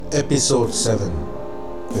Episode 7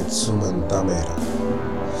 with Suman Damera.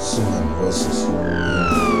 Suman versus Human.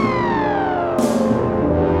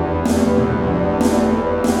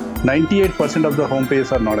 98% of the home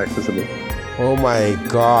pages are not accessible. Oh my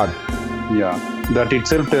god. Yeah, that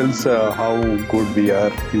itself tells how good we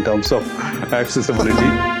are in terms of accessibility.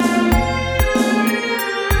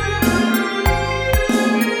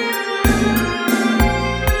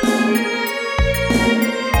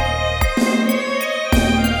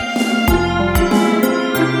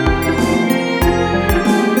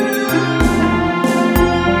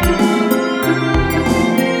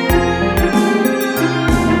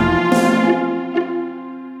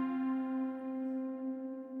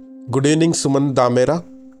 Good evening, Suman Damera.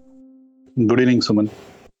 Good evening, Suman.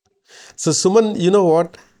 So, Suman, you know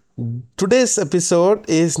what? Today's episode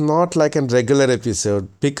is not like a regular episode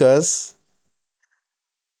because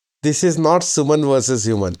this is not Suman versus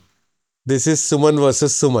Human. This is Suman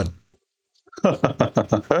versus Suman. Yeah,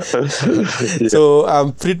 So,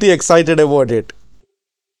 I'm pretty excited about it.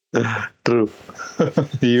 true.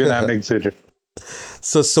 Even I'm excited.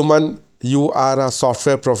 So, Suman, you are a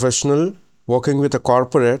software professional working with a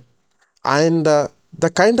corporate, and the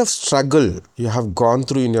kind of struggle you have gone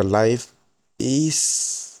through in your life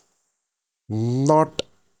is not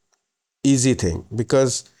easy thing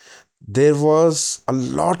because there was a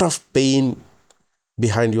lot of pain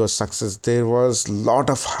behind your success. There was a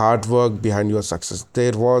lot of hard work behind your success.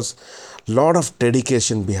 There was a lot of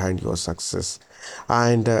dedication behind your success.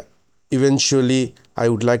 And eventually, I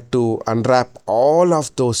would like to unwrap all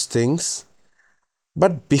of those things.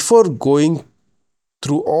 But before going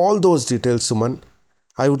through all those details, Suman,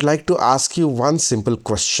 I would like to ask you one simple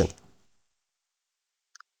question.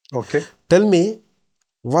 Okay. Tell me,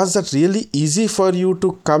 was that really easy for you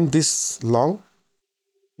to come this long?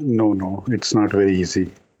 No, it's not very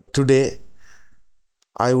easy. Today,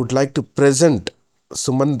 I would like to present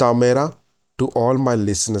Suman Damera to all my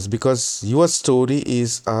listeners because your story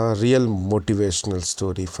is a real motivational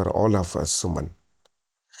story for all of us, Suman.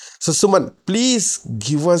 So, Suman, please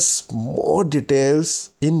give us more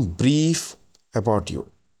details in brief about you.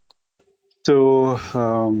 So,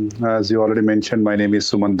 as you already mentioned, my name is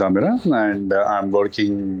Suman Damera, and I'm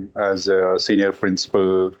working as a senior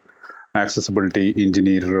principal accessibility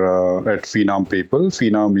engineer at Phenom People.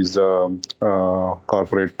 Phenom is a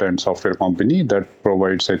corporate and software company that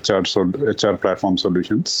provides HR platform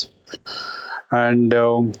solutions. And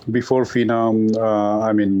before Phenom,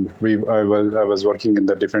 I was working in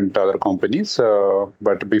the different other companies.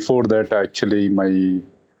 But before that, actually, my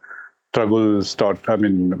struggle start.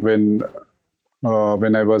 When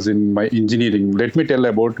I was in my engineering, let me tell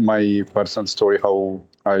about my personal story how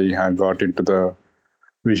I had got into the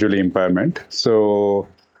visually impairment. So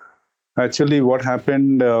actually, what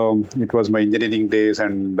happened? It was my engineering days,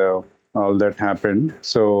 and all that happened.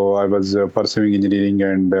 So I was pursuing engineering,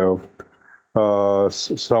 and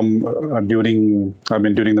some during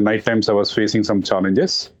the night times, I was facing some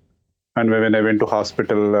challenges. And when I went to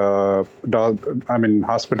hospital,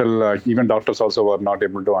 even doctors also were not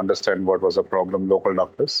able to understand what was the problem. Local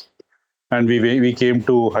doctors, and we came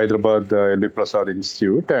to Hyderabad L.V. Prasad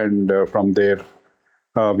Institute, and from there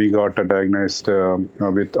we got diagnosed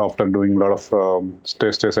with after doing a lot of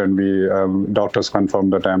tests, and we doctors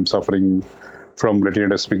confirmed that I'm suffering from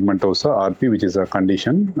retinitis pigmentosa (RP), which is a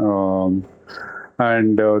condition.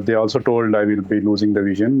 And they also told I will be losing the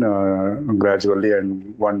vision gradually,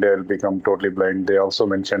 and one day I'll become totally blind. They also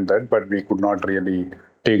mentioned that, but we could not really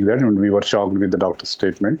take that, and we were shocked with the doctor's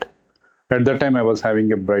statement. At that time, I was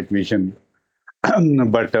having a bright vision,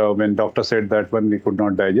 but when doctor said that one, we could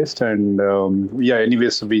not digest. And yeah,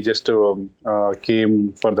 anyways, we just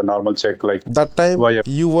came for the normal check, like That time why.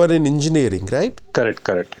 you were in engineering, right? Correct.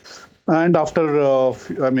 And after,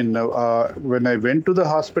 when I went to the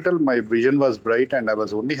hospital, my vision was bright, and I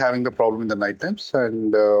was only having the problem in the night times.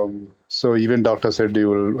 And so even doctor said you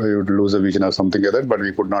would lose a vision or something like that, but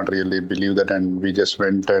we could not really believe that, and we just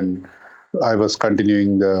went, and I was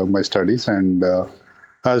continuing my studies. And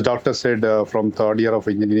as doctor said, from third year of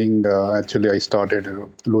engineering, actually I started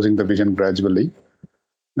losing the vision gradually.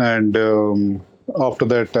 And after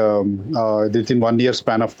that, within 1 year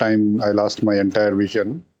span of time, I lost my entire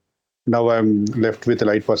vision. Now I'm left with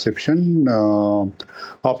light perception.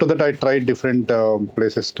 After that, I tried different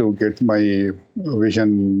places to get my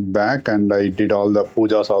vision back, and I did all the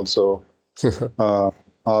pujas also.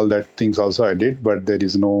 All that things also I did, but there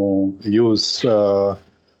is no use.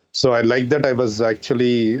 So I like that I was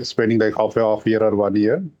actually spending like half year or 1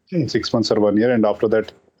 year, 6 months or 1 year, and after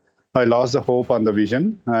that I lost the hope on the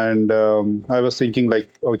vision, and I was thinking like,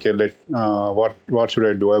 okay, what should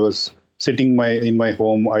I do? I was sitting my in my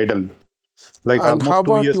home idle, like And how almost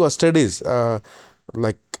two about years. your studies?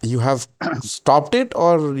 Like you have stopped it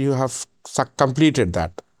or you have completed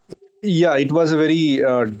that? Yeah, it was very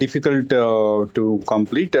difficult to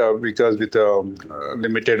complete because with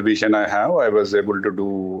limited vision I have, I was able to do.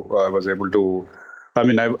 I was able to. I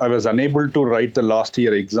mean, I was unable to write the last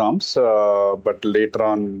year exams, but later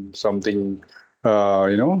on something,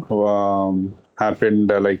 happened.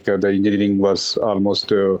 The engineering was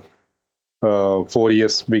almost 4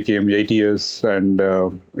 years became 8 years, and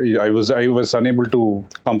I was unable to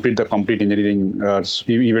complete the complete engineering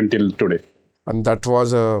even till today. And that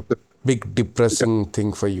was a big depressing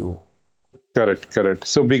thing for you. Correct, correct.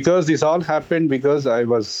 So because this all happened because I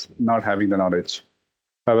was not having the knowledge.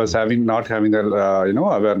 I was having not having the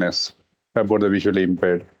awareness about the visually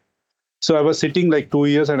impaired. So I was sitting like 2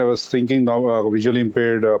 years and I was thinking now a visually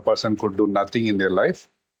impaired person could do nothing in their life.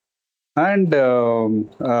 And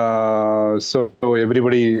so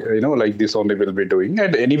everybody, like this only will be doing.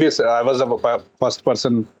 And anyways, I was the first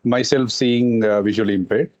person myself seeing visually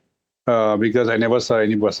impaired because I never saw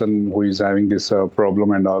any person who is having this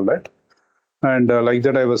problem and all that. And like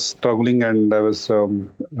that, I was struggling and I was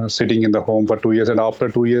sitting in the home for 2 years. And after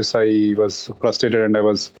 2 years, I was frustrated and I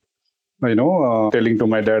was, telling to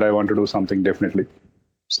my dad, I want to do something definitely.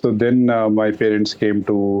 So then my parents came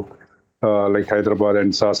to like Hyderabad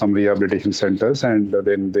and saw some rehabilitation centers, and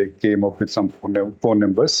then they came up with some phone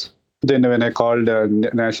numbers. Then when I called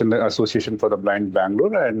National Association for the Blind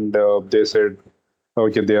Bangalore, and they said,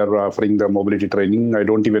 okay, they are offering the mobility training. I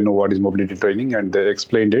don't even know what is mobility training, and they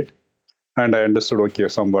explained it, and I understood, okay,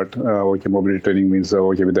 somewhat. Okay, mobility training means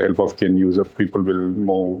okay, with the help of can user, people will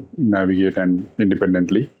more navigate and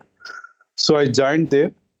independently. So I joined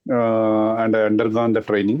there, and I undergone the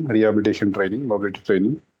training, rehabilitation training, mobility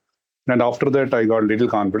training. And after that, I got little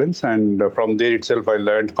confidence, and from there itself, I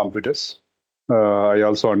learned computers. I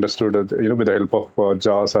also understood, with the help of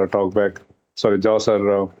JAWS or TalkBack, sorry, JAWS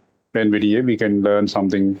or NVDA, we can learn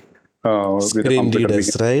something with a Screen computer. We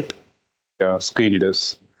readers, can right? screen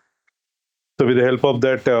readers. So with the help of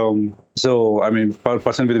that, so I mean,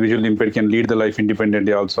 person with visual impairment can lead the life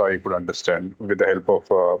independently. Also, I could understand with the help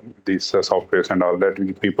of these softwares and all that.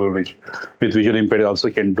 People with visual impairment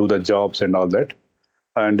also can do the jobs and all that.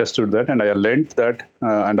 I understood that, and I learned that.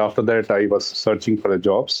 And after that, I was searching for the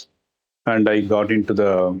jobs, and I got into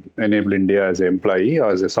the Enable India as an employee,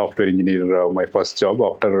 as a software engineer. My first job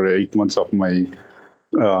after 8 months of my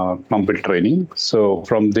complete training. So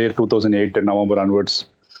from there, 2008 November onwards,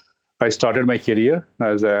 I started my career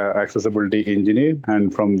as an accessibility engineer,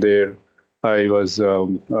 and from there, I went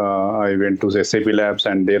to the SAP Labs,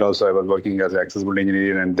 and there also I was working as an accessibility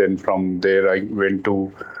engineer. And then from there, I went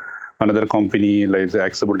to another company like the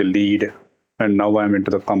accessibility lead, and now I'm into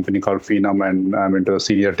the company called Phenom, and I'm into a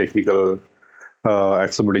senior technical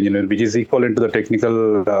accessibility engineer, which is equivalent to the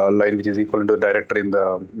technical line, which is equivalent to the director in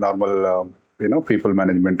the normal, people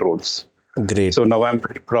management roles. Great. So now I'm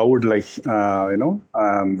pretty proud, like, I'm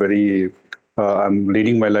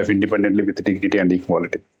leading my life independently with dignity and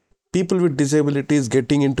equality. People with disabilities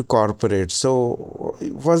getting into corporate. So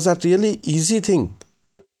was that really easy thing?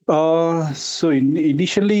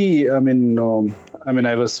 Initially, I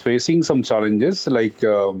was facing some challenges. Like,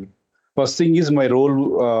 first thing is my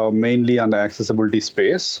role mainly on the accessibility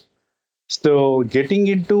space. So getting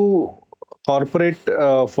into corporate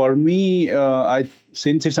for me, I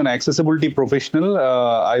since it's an accessibility professional,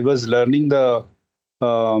 I was learning the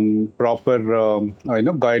proper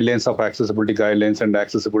guidelines of accessibility guidelines and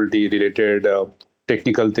accessibility related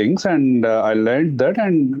technical things, and I learned that,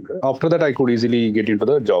 and after that I could easily get into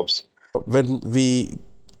the jobs. When we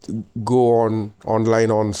go on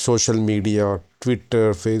online on social media,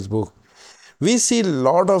 Twitter, Facebook, we see a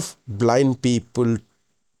lot of blind people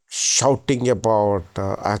shouting about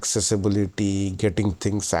accessibility, getting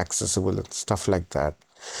things accessible and stuff like that.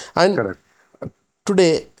 And Correct.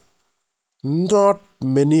 today, not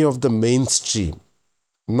many of the mainstream,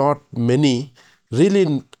 not many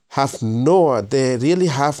really they really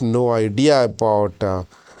have no idea about uh,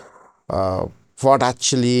 what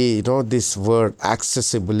actually this word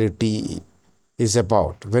accessibility is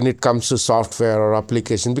about when it comes to software or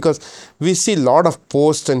application, because we see a lot of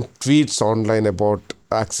posts and tweets online about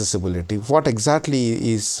accessibility. What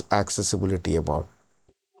exactly is accessibility about?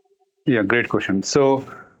 Yeah, great question. So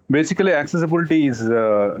basically, accessibility is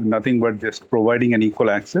nothing but just providing an equal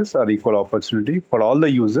access or equal opportunity for all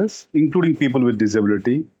the users, including people with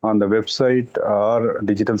disability, on the website or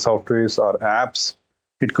digital softwares or apps.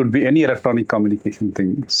 It could be any electronic communication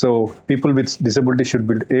thing. So people with disability should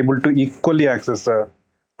be able to equally access the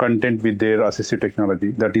content with their assistive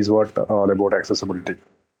technology. That is what all about accessibility.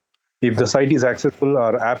 If the And site is accessible,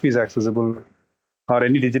 or app is accessible, or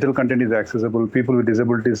any digital content is accessible, people with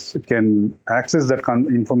disabilities can access that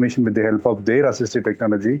information with the help of their assistive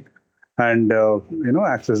technology, and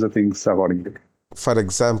access the things accordingly. for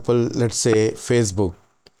example, let's say Facebook.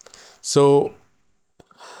 So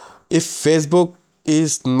if Facebook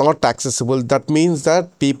is not accessible, that means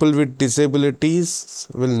that people with disabilities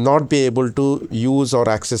will not be able to use or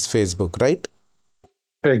access Facebook, right?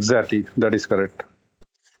 Exactly, that is correct.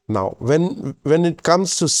 Now, when it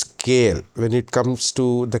comes to scale, when it comes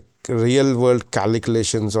to the real world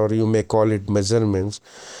calculations, or you may call it measurements,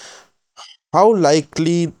 how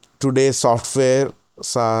likely today softwares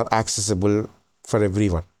are accessible for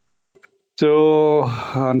everyone? So,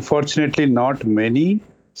 unfortunately, not many.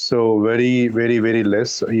 So, very, very, very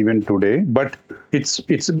less even today. But it's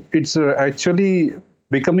actually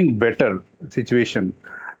becoming better situation.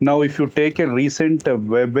 Now, if you take a recent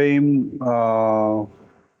WebAIM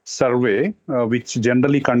survey, which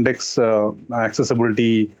generally conducts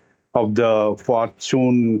accessibility of the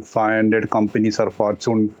Fortune 500 companies or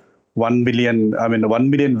Fortune 1 billion, 1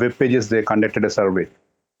 million web pages, they conducted a survey,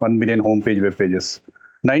 1 million homepage web pages.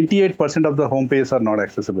 98% of the home pages are not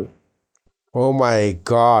accessible. Oh my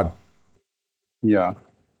God. Yeah,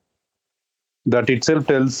 that itself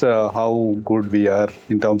tells how good we are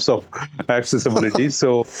in terms of accessibility.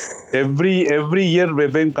 So every year,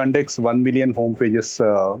 WebAIM conducts 1 million home pages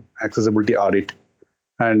accessibility audit,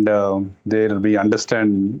 and there we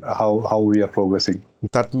understand how we are progressing.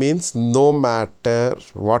 That means no matter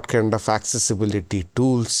what kind of accessibility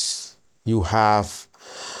tools you have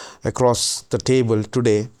across the table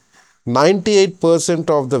today, 98%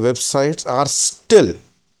 of the websites are still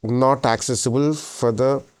not accessible for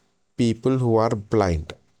the people who are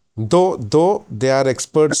blind. Though they are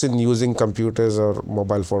experts in using computers or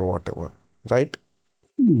mobile phone, whatever, right?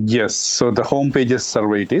 Yes, so the home pages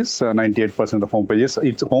survey it is 98% of home pages.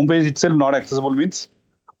 It's home page itself not accessible means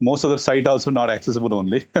most of the site also not accessible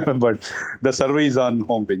only, but the survey is on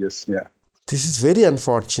home pages. Yeah. This is very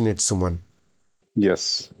unfortunate, Suman.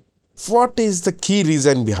 Yes. What is the key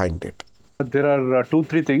reason behind it? There are two,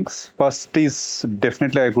 three things. First is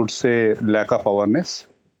definitely, I could say, lack of awareness.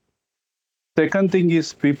 Second thing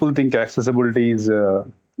is people think accessibility is,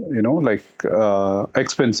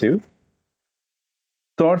 expensive.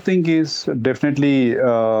 Third thing is definitely,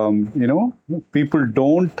 people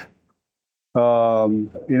don't, Want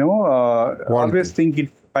always to? think it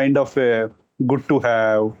kind of good to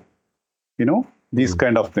have, these Mm,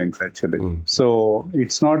 kind of things actually. mm. So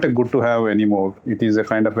it's not a good to have anymore. It is a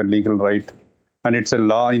kind of a legal right, and it's a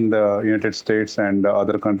law in the United States and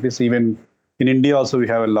other countries. Even in India, also we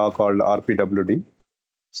have a law called RPWD.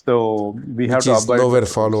 So we have Which to is abide by nowhere the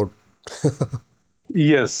rules. followed.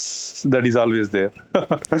 Yes, that is always there.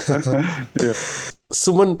 Yeah.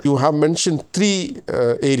 Suman, you have mentioned three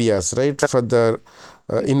areas, right, for the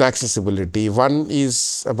inaccessibility. One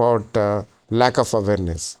is about lack of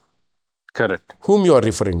awareness. Correct. Whom you are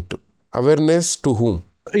referring to? Awareness to whom?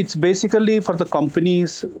 It's basically for the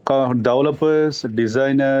companies, developers,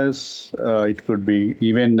 designers. It could be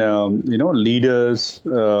even leaders,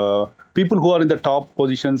 people who are in the top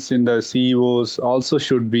positions in the CEOs also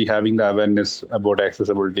should be having the awareness about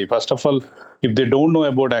accessibility. First of all, if they don't know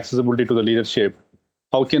about accessibility to the leadership,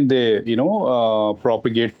 how can they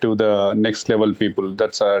propagate to the next level people?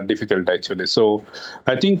 That's difficult actually. So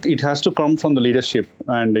I think it has to come from the leadership,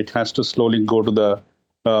 and it has to slowly go to the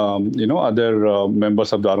other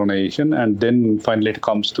members of the organization, and then finally it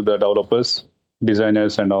comes to the developers,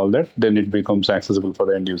 designers, and all that. Then it becomes accessible for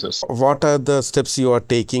the end users. What are the steps you are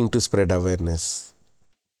taking to spread awareness?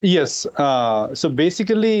 Yes. So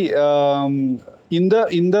basically, in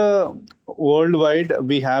the worldwide,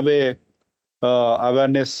 we have a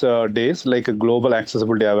awareness days, like a global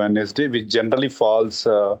accessibility awareness day, which generally falls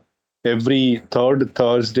every third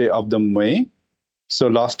Thursday of the May. So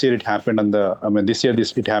last year it happened on the, this year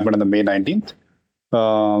it happened on the May 19th.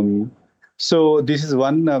 Um, so this is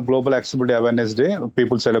one global accessibility awareness day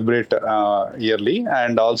people celebrate yearly,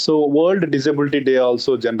 and also World Disability Day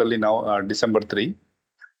also generally now December 3.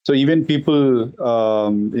 So even people,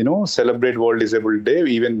 celebrate World Disability Day.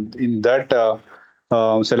 Even in that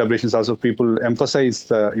celebrations, also people emphasize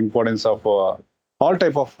the importance of all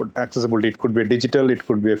type of accessibility. It could be digital, it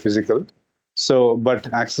could be a physical. So,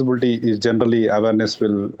 but accessibility is generally awareness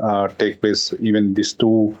will take place even these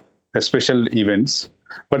two special events.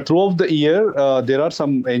 But throughout the year, there are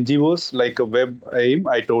some NGOs like a Web Aim.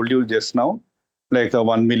 I told you just now, like a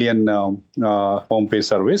 1 million homepage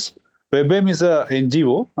service. WebM is a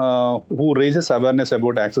NGO who raises awareness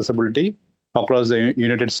about accessibility across the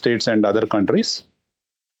United States and other countries.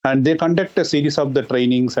 and they conduct a series of the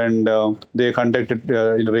trainings, and they conducted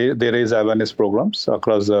they raise awareness programs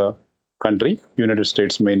across the country, United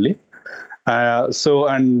States mainly. So,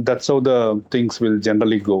 and that's how the things will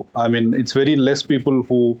generally go. I mean, it's very less people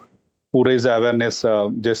who raise awareness,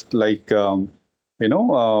 just like entire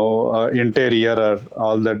year or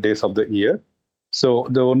all the days of the year. So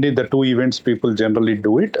the only the two events people generally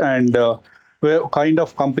do it, and kind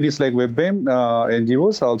of companies like WebBAM,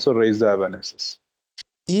 NGOs also raise the awarenesses.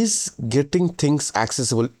 Is getting things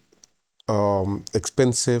accessible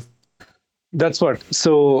expensive? That's what.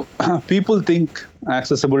 So people think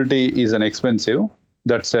accessibility is an expensive.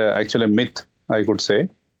 That's actually a myth, I could say,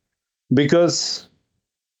 because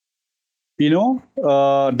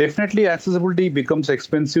definitely accessibility becomes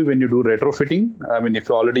expensive when you do retrofitting. I mean, if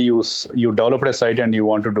you already you developed a site and you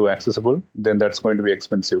want to do accessible, then that's going to be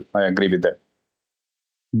expensive. I agree with that.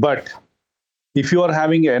 But if you are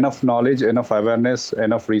having enough knowledge, enough awareness,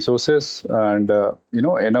 enough resources, and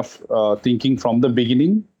enough thinking from the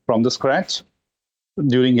beginning, from the scratch,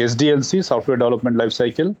 during SDLC, software development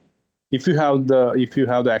lifecycle, if you have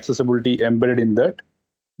the accessibility embedded in that,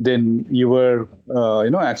 then your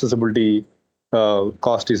accessibility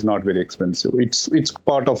cost is not very expensive. It's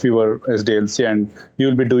part of your SDLC, and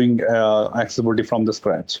you'll be doing accessibility from the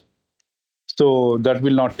scratch. So that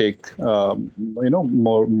will not take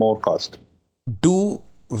more cost. Do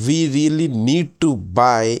we really need to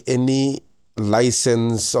buy any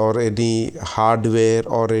license or any hardware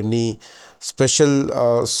or any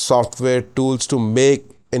special software tools to make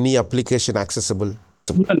any application accessible?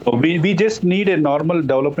 No, we just need a normal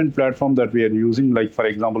development platform that we are using. Like, for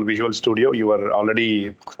example, Visual Studio. You are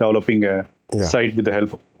already developing a Yeah. site with the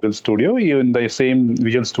help of Visual Studio. You in the same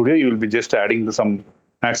Visual Studio, you will be just adding some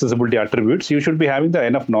accessibility attributes. You should be having the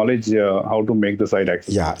enough knowledge how to make the site Yeah,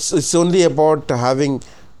 accessible. so it's only about having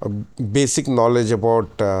a basic knowledge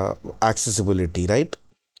about accessibility, right?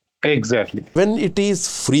 Exactly. When it is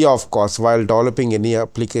free of cost while developing any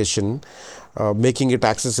application, making it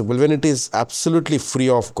accessible, when it is absolutely free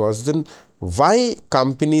of cost, then why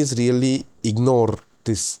companies really ignore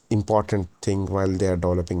this important thing while they are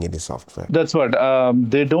developing any software? That's what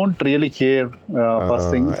they don't really care. First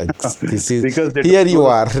thing, This is because they here don't know you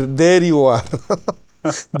the. are, there you are.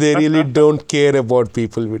 They really don't care about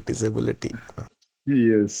people with disability.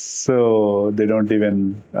 Yes, so they don't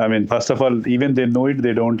even. I mean, first of all, even they know it,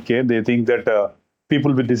 they don't care. They think that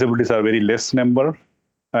people with disabilities are very less number,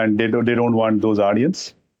 and they don't want those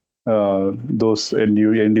audience, those end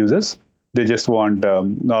users. They just want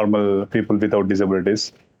normal people without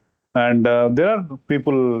disabilities. And there are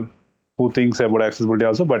people who thinks about accessibility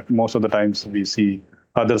also, but most of the times we see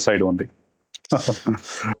other side only.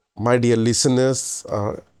 My dear listeners,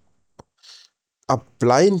 a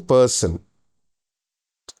blind person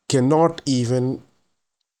cannot even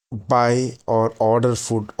buy or order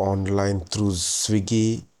food online through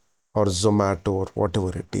Swiggy or Zomato or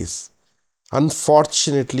whatever it is.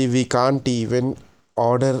 Unfortunately, we can't even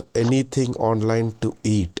order anything online to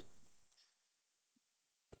eat.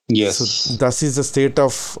 So, Yes. this is the state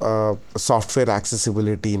of software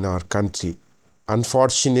accessibility in our country.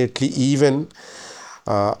 Unfortunately, even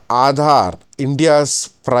Aadhaar, India's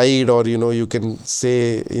pride, or you can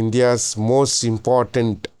say India's most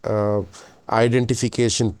important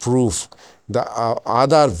identification proof, the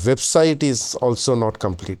Aadhaar website is also not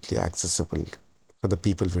completely accessible for the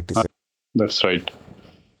people with Uh, disabilities. That's right.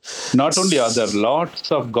 Not only are there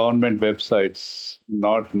lots of government websites,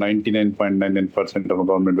 not 99.99% of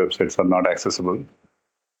government websites are not accessible.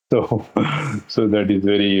 So, so that is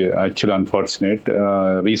very actually unfortunate.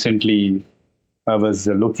 Recently, I was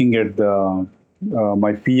looking at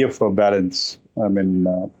my PF balance. I mean,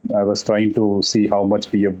 I was trying to see how much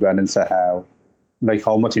PF balance I have, like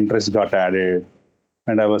how much interest got added,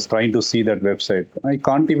 and I was trying to see that website. I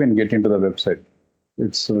can't even get into the website.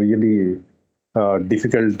 It's really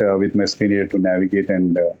difficult with my screen here to navigate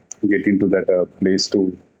and get into that place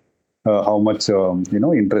to how much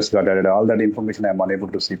interest got added. All that information I'm unable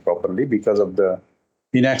to see properly because of the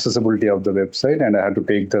inaccessibility of the website, and I had to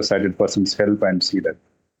take the sighted person's help and see that.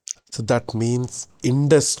 So that means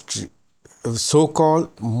industry, so-called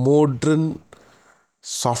modern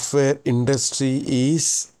software industry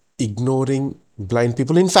is ignoring blind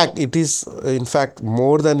people. In fact, it is in fact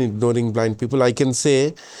more than ignoring blind people. I can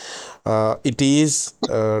say it is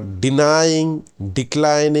denying,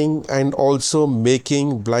 declining, and also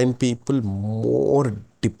making blind people more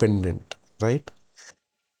dependent, right?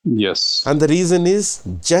 Yes. And the reason is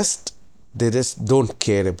just they just don't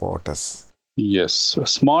care about us. Yes.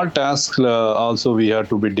 Small tasks also we have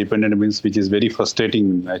to be dependent means, which is very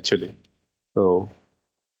frustrating actually. So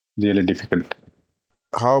really difficult.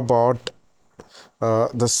 how about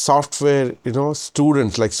the software,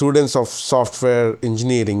 students, like students of software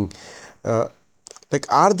engineering, uh, like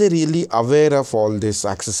are they really aware of all these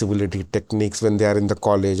accessibility techniques when they are in the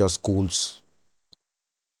college or schools?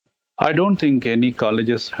 I don't think any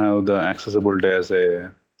colleges have the accessibility as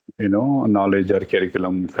a knowledge or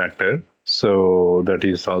curriculum factor. So that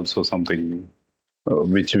is also something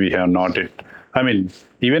which we have not yet. I mean,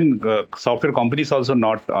 even software companies also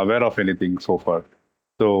not aware of anything so far.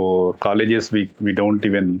 So colleges, we don't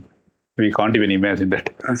even we can't even imagine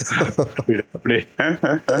that.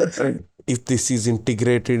 If this is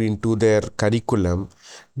integrated into their curriculum,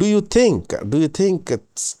 do you think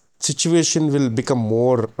situation will become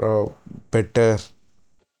more better?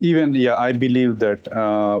 Even yeah, I believe that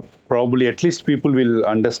probably at least people will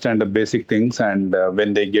understand the basic things, and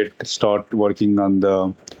when they get start working on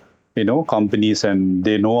the companies and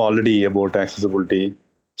they know already about accessibility.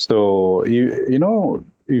 So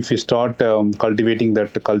if you start cultivating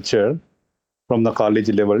that culture from the college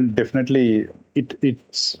level, definitely it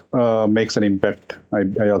makes an impact.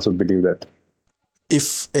 I also believe that.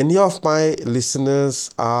 If any of my listeners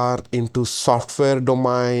are into software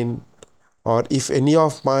domain, or if any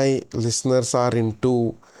of my listeners are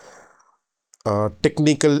into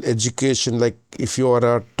technical education, like if you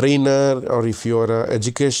are a trainer or if you are a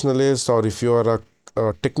educationalist or if you are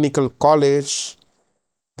a technical college,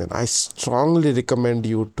 then I strongly recommend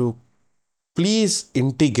you to please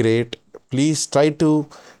integrate, please try to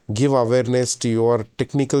give awareness to your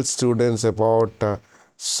technical students about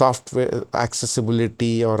software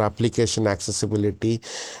accessibility or application accessibility.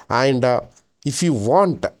 And if you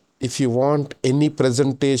want if you want any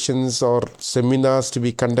presentations or seminars to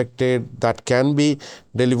be conducted, that can be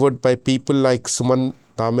delivered by people like Suman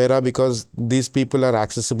Damera, because these people are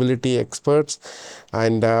accessibility experts.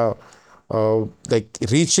 And like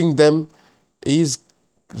reaching them is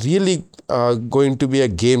really going to be a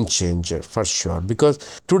game changer for sure, because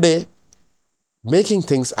today making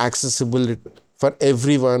things accessible for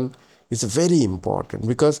everyone is very important,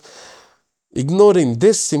 because ignoring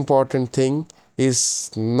this important thing is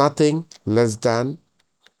nothing less than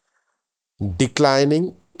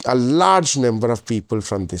declining a large number of people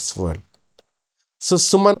from this world. So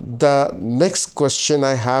Suman, the next question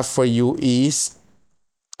I have for you is,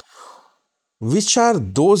 which are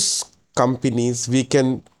those companies we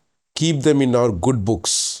can keep them in our good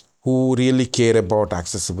books who really care about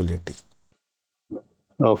accessibility?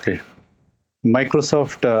 Okay,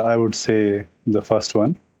 Microsoft, I would say the first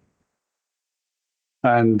one,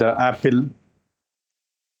 and Apple,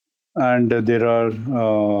 and there are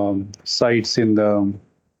sites in the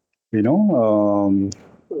you know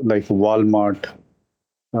like Walmart,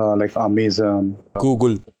 like Amazon,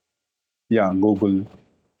 Google. yeah, Google.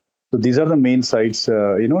 So these are the main sites,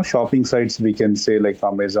 shopping sites we can say, like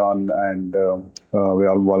Amazon and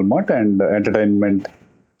Walmart, and entertainment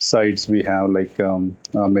sites we have like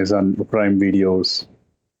Amazon Prime Videos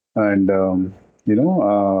and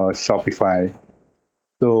Shopify.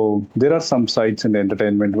 So there are some sites in the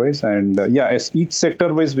entertainment wise, and yeah, as each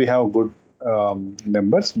sector wise we have good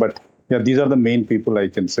numbers. But yeah, these are the main people I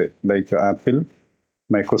can say, like Apple,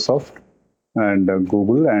 Microsoft, and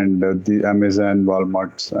Google, and the Amazon,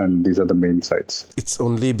 Walmart, and these are the main sites. It's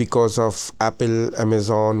only because of Apple,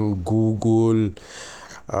 Amazon, Google,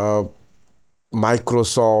 uh,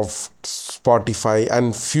 Microsoft, Spotify,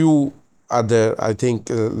 and few other, I think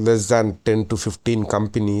less than 10 to 15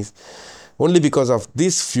 companies. Only because of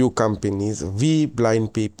these few companies, we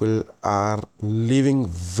blind people are living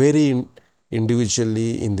very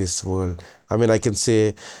individually in this world. I mean, I can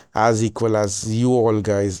say as equal as you all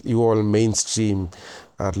guys, you all mainstream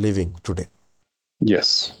are living today.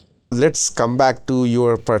 Yes. Let's come back to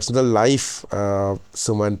your personal life,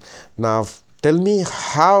 Suman. Now, tell me,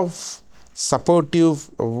 how supportive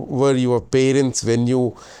were your parents when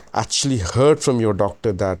you actually heard from your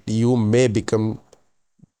doctor that you may become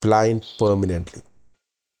blind permanently?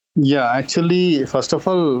 Yeah, actually, first of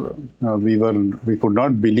all, we could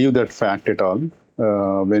not believe that fact at all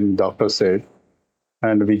when doctor said,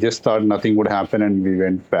 and we just thought nothing would happen, and we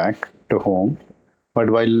went back to home. But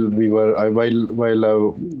while we were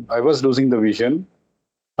while I was losing the vision,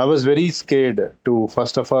 I was very scared to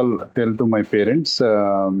first of all tell to my parents.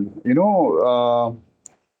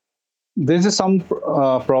 There's some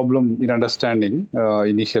problem in understanding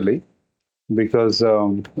initially, because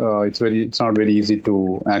it's not very easy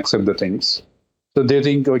to accept the things. So they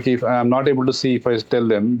think, okay, if I'm not able to see, if I tell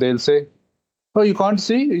them, they'll say, "Oh, you can't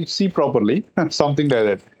see? You see properly," something like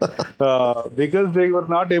that, because they were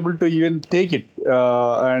not able to even take it.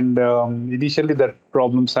 And initially, that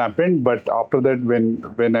problems happened, but after that,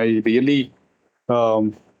 when I really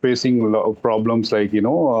facing problems like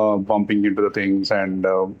bumping into the things and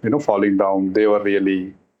falling down. They were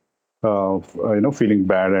really feeling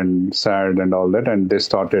bad and sad and all that, and they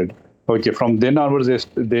started. Okay, from then onwards,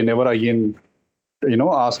 they never again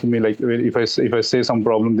ask me like if I say some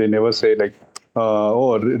problem, they never say like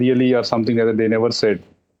oh really or something like that. They never said.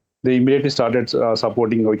 They immediately started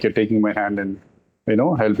supporting, okay, taking my hand and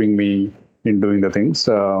helping me in doing the things.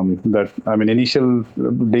 That I mean, initial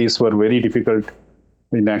days were very difficult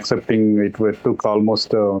in accepting it. Took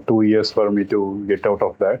almost 2 years for me to get out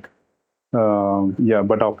of that. Yeah,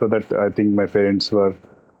 but after that, I think my parents were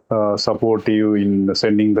supportive in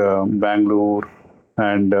sending the Bangalore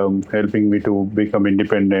and helping me to become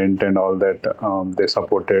independent and all that. They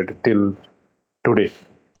supported till today.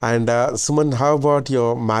 And Suman, how about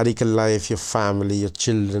your marital life, your family, your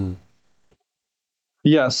children?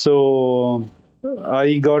 Yeah, so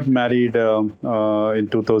I got married in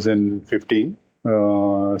 2015.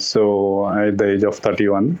 So at the age of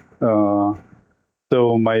 31.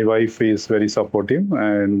 So my wife is very supportive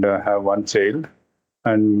and have one child.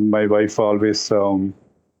 And my wife always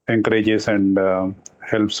encourages and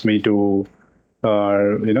helps me to,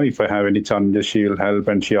 if I have any challenges, she'll help,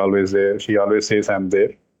 and she always there. She always says I'm there.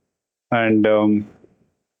 And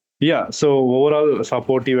yeah, so overall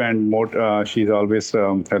supportive and more. She's always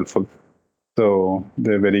helpful. So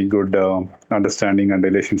they're very good understanding and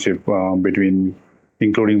relationship between,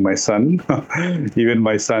 including my son. Even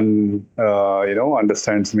my son,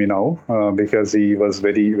 understands me now because he was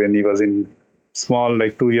very when he was in small,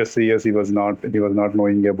 like 2 years, 3 years, he was not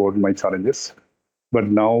knowing about my challenges. But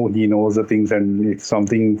now he knows the things, and if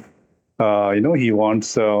something, he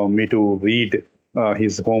wants me to read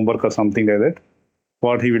his homework or something like that,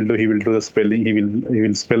 what he will do the spelling. He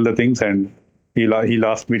will spell the things, and he'll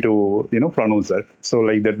ask me to pronounce that. So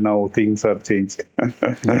like that now things are changed.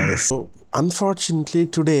 Nice. So, unfortunately,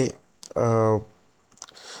 today, uh,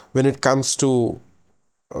 when it comes to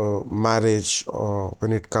marriage or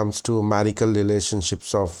when it comes to marital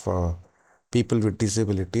relationships of people with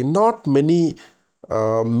disability, not many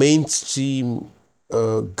mainstream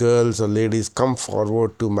girls or ladies come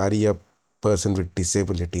forward to marry a person with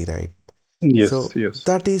disability, right? Yes, So yes,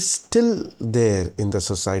 that is still there in the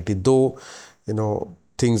society, though,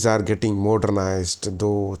 things are getting modernized,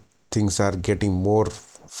 though things are getting more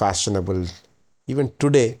fashionable. Even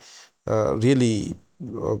today, really,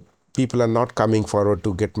 uh, people are not coming forward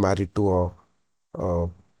to get married to a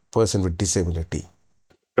person with disability.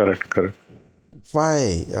 correct, correct.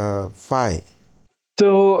 Why? Why?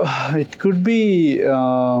 So it could be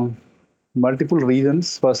multiple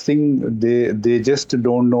reasons. First thing, they just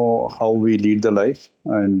don't know how we lead the life,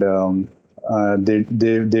 and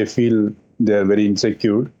they feel they are very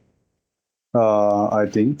insecure. I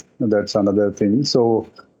think that's another thing. So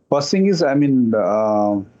first thing is, I mean,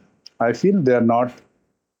 I feel they are not.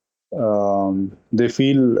 They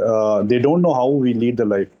feel they don't know how we lead the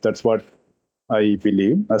life. That's what I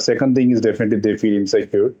believe. A second thing is definitely they feel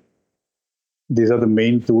insecure. These are the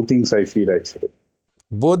main two things I feel actually.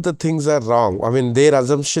 Both the things are wrong. I mean, their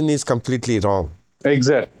assumption is completely wrong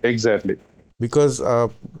Exactly. because a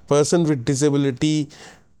person with disability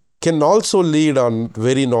can also lead on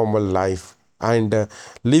very normal life, and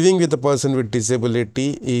living with a person with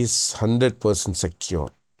disability is 100% secure.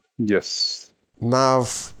 Yes. Now,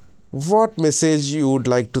 what message you would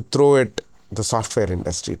like to throw at the software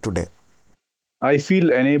industry today? I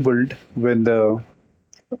feel enabled when the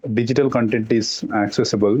digital content is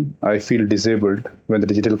accessible. I feel disabled when the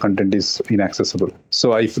digital content is inaccessible.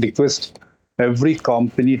 So I request every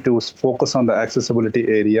company to focus on the accessibility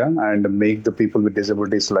area and make the people with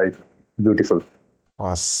disabilities life beautiful.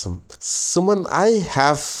 Awesome. Suman, I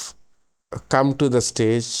have come to the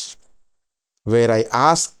stage where I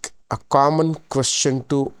ask a common question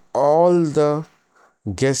to all the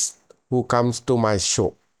guest who comes to my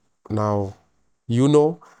show. Now,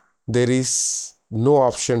 there is no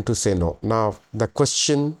option to say no. Now, the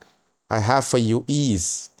question I have for you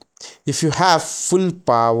is, if you have full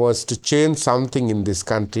powers to change something in this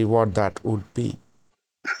country, what that would be?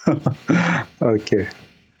 Okay.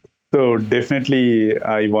 So definitely,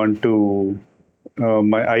 I want to.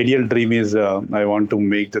 My ideal dream is I want to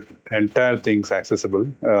make the entire things accessible,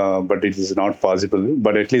 but it is not possible.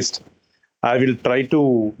 But at least I will try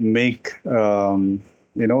to make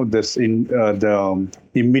this in the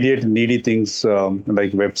immediate needy things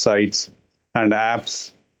like websites and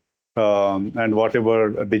apps and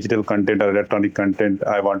whatever digital content or electronic content.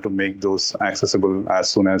 I want to make those accessible as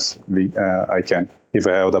soon as I can, if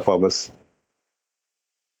I have the powers,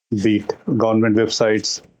 be it government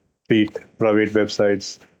websites, be it private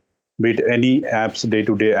websites, be it any apps,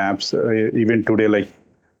 day-to-day apps. Even today, like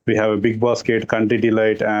we have a big basket, country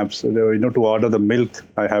delight apps. To order the milk,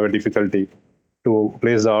 I have a difficulty. To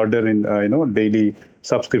place the order in, daily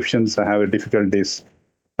subscriptions, I have a difficulties.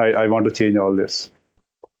 I want to change all this.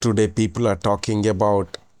 Today, people are talking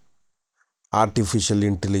about artificial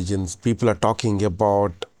intelligence. People are talking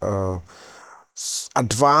about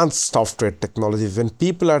advanced software technologies. When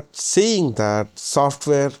people are saying that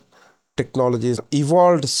software technologies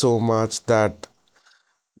evolved so much that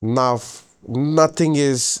now nothing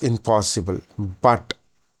is impossible. But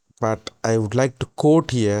I would like to quote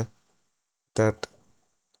here that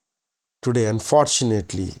today,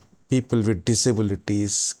 unfortunately, people with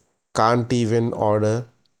disabilities can't even order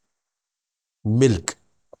milk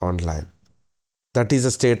online. That is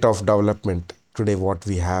a state of development today, what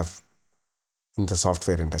we have in the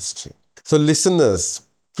software industry. So, listeners,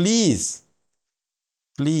 please,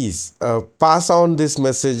 please pass on these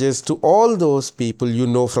messages to all those people you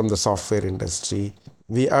know from the software industry.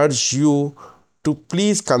 We urge you to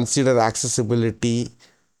please consider accessibility,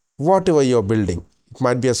 whatever you're building. It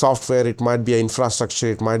might be a software, it might be an infrastructure,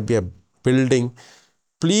 it might be a building.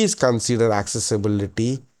 Please consider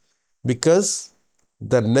accessibility because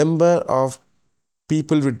the number of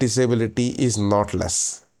people with disability is not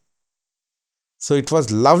less. So it was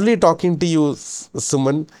lovely talking to you,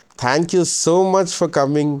 Suman. Thank you so much for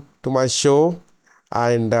coming to my show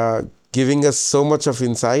and giving us so much of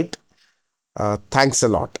insight. Thanks a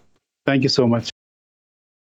lot. Thank you so much.